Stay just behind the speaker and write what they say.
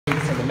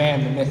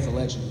man, the myth, the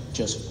legend,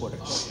 Joseph Porter.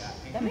 Oh, yeah.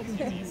 That makes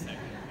sense.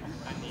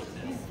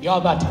 Y'all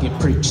about to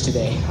get preached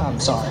today. I'm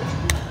sorry.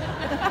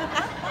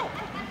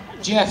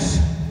 Jeff,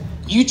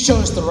 you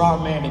chose the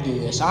wrong man to do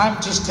this.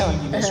 I'm just telling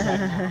you this right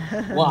now.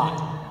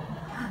 Why?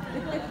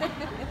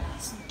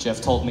 Jeff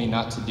told me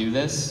not to do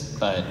this,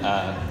 but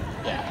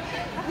yeah.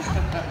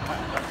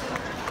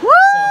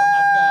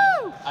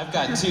 So I've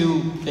got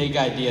two big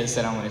ideas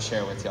that I want to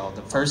share with y'all.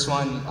 The first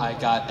one I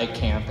got at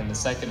camp, and the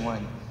second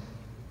one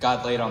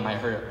God laid on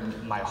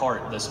my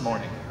heart this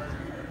morning.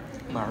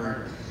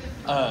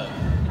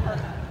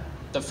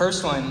 The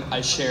first one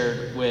I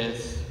shared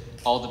with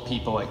all the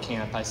people at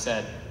camp. I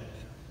said,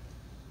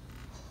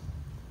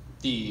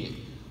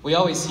 we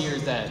always hear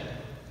that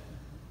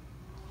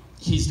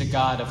He's the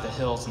God of the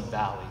hills and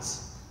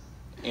valleys,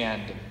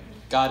 and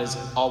God is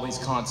always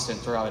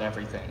constant throughout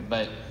everything.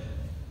 But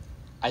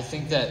I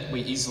think that we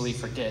easily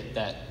forget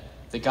that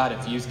the God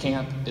of youth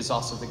camp is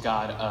also the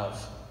God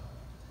of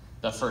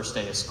the first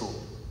day of school,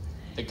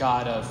 the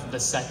God of the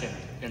second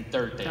and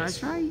third day of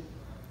school. That's right.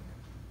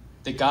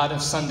 The God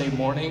of Sunday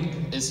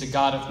morning is the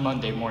God of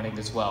Monday morning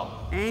as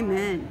well.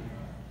 Amen.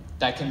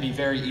 That can be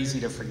very easy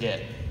to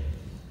forget,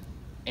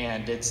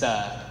 and it's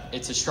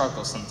a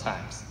struggle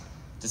sometimes.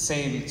 The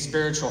same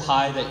spiritual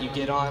high that you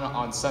get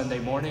on Sunday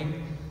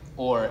morning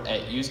or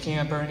at youth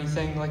camp or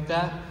anything like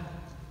that,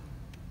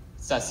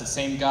 that's the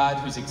same God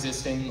who's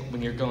existing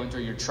when you're going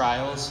through your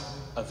trials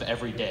of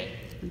every day.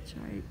 That's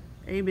right.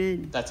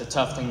 Amen. That's a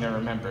tough thing to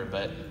remember,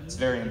 but it's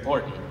very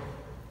important.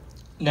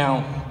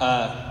 Now,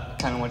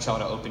 kind of want y'all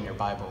to open your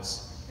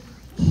Bibles.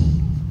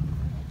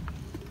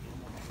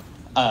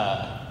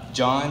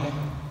 John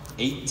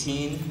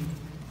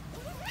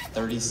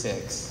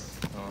 18:36.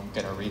 I'm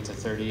going to read to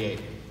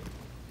 38.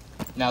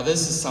 Now,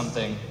 this is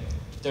something,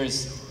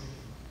 this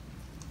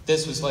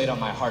was laid on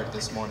my heart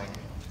this morning.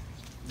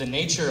 The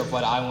nature of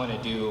what I want to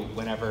do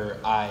whenever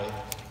I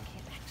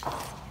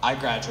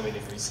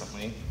graduated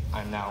recently.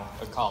 I'm now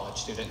a college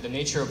student. The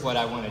nature of what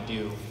I want to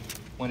do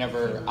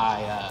whenever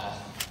I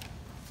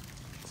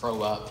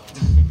grow up.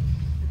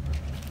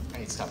 I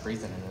need to stop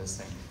breathing into this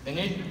thing.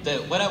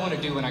 What I want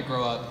to do when I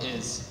grow up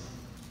is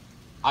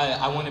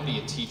I want to be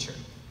a teacher.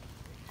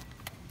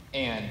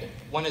 And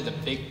one of the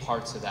big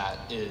parts of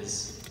that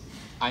is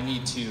I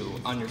need to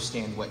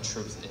understand what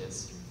truth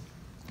is.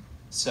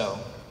 So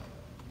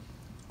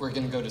we're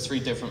going to go to 3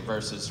 different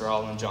verses. They're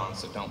all in John,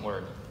 so don't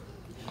worry.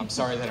 I'm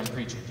sorry that I'm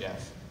preaching,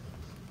 Jeff,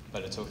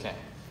 but it's okay.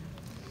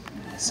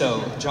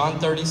 So John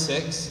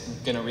 36,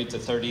 I'm going to read to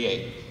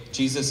 38.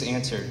 Jesus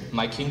answered,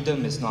 "My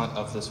kingdom is not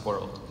of this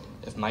world.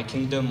 If my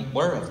kingdom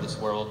were of this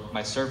world,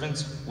 my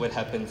servants would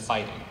have been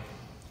fighting,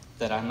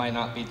 that I might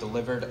not be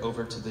delivered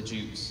over to the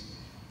Jews.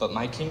 But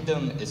my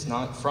kingdom is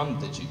not from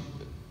the Jews.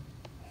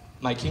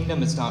 My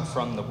kingdom is not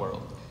from the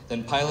world."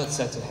 Then Pilate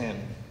said to him,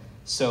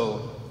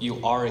 "So you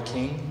are a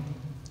king?"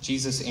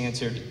 Jesus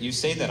answered, "You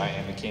say that I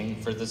am a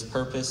king. For this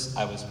purpose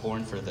I was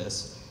born for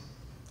this.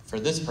 For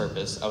this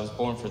purpose I was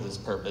born for this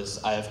purpose.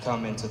 I have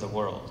come into the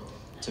world,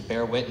 to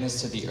bear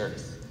witness to the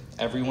earth.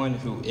 Everyone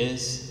who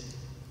is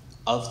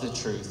of the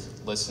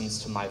truth listens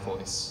to my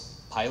voice."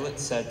 Pilate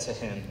said to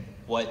him,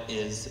 "What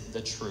is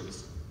the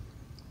truth?"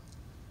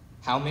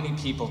 How many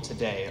people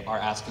today are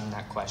asking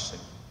that question?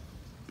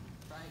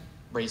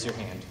 Raise your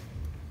hand.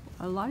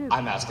 A lot of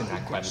I'm asking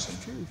that question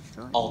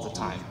all the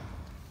time.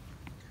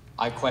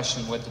 I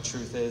question what the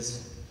truth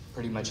is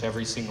pretty much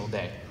every single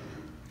day.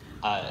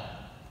 I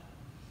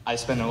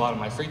spend a lot of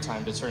my free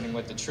time discerning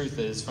what the truth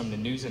is from the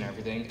news and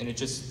everything, and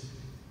it's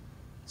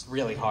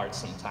really hard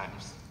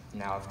sometimes.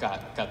 Now I've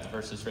got the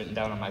verses written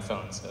down on my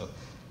phone, so.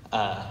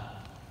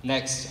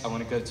 Next, I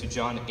want to go to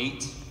John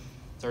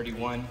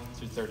 8:31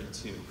 through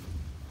 32.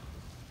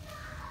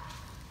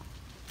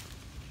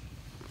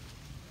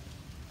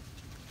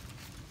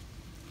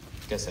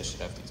 Guess I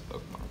should have these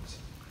bookmarks.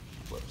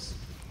 Whoops.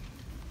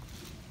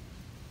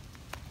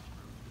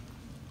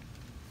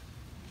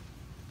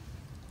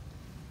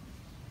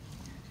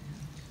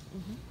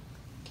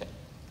 Okay.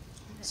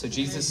 So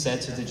Jesus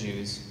said to the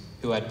Jews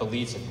who had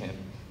believed in him,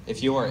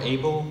 if you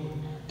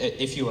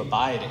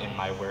abide in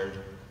my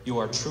word, you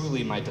are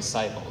truly my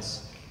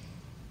disciples,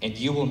 and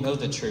you will know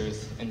the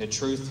truth, and the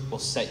truth will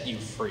set you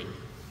free.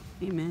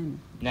 Amen.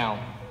 Now,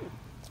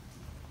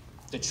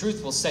 the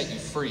truth will set you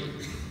free,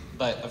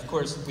 but of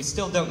course, we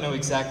still don't know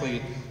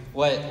exactly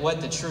what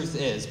the truth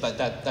is, but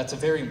that's a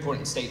very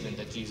important statement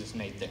that Jesus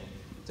made there.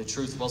 The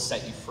truth will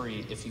set you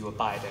free if you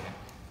abide in it.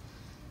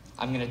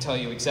 I'm going to tell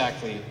you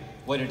exactly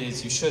what it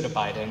is you should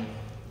abide in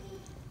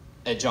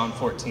at John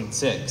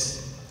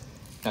 14:6.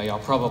 Now, y'all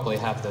probably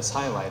have this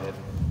highlighted,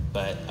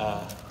 but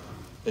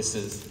this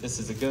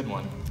is a good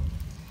one.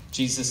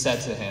 Jesus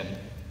said to him,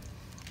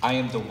 "I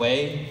am the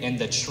way and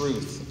the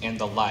truth and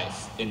the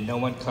life, and no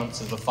one comes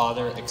to the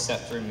Father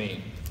except through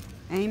me."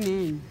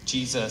 Amen.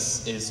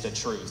 Jesus is the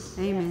truth.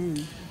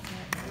 Amen.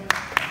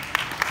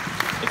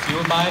 If you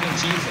abide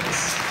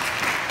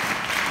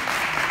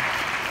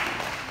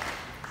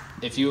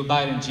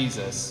in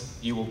Jesus,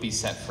 you will be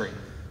set free.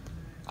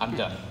 I'm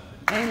done.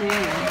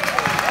 Amen.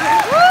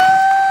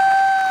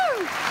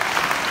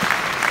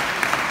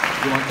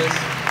 You want this?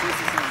 Jesus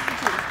is the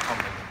truth. I'll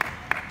make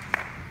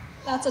it.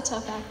 That's a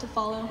tough act to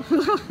follow.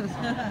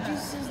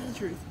 Jesus is the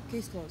truth.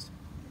 Case closed.